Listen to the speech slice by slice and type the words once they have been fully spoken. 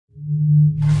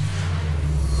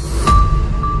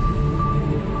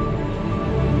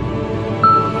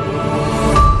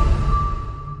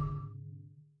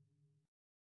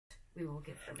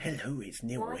Hello, it's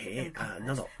Neil here,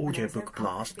 another Audiobook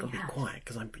Blast. Gotta be quiet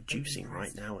because I'm producing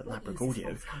right now at Ladbroke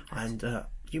Audio, and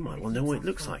you might well know what it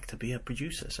looks like to be a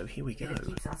producer, so here we go. If it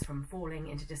keeps us from falling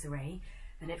into disarray,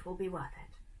 then it will be worth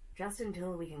it. Just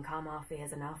until we can calm our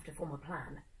fears enough to form a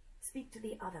plan, speak to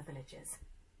the other villagers,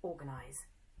 organise.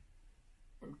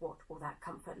 And what will that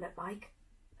comfort look like?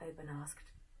 Oban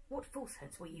asked. What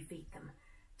falsehoods will you feed them?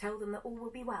 Tell them that all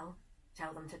will be well?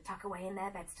 Tell them to tuck away in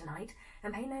their beds tonight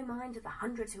and pay no mind to the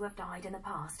hundreds who have died in the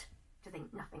past, to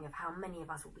think nothing of how many of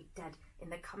us will be dead in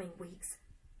the coming weeks.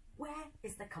 Where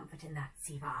is the comfort in that,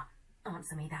 Siva?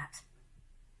 Answer me that.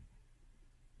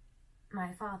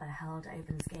 My father held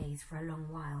Oban's gaze for a long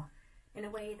while, in a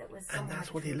way that was... And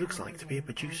that's what it looks like to be a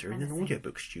producer in an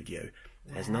audiobook studio.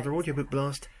 There's another Audiobook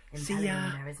Blast. See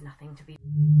ya! There is nothing to be...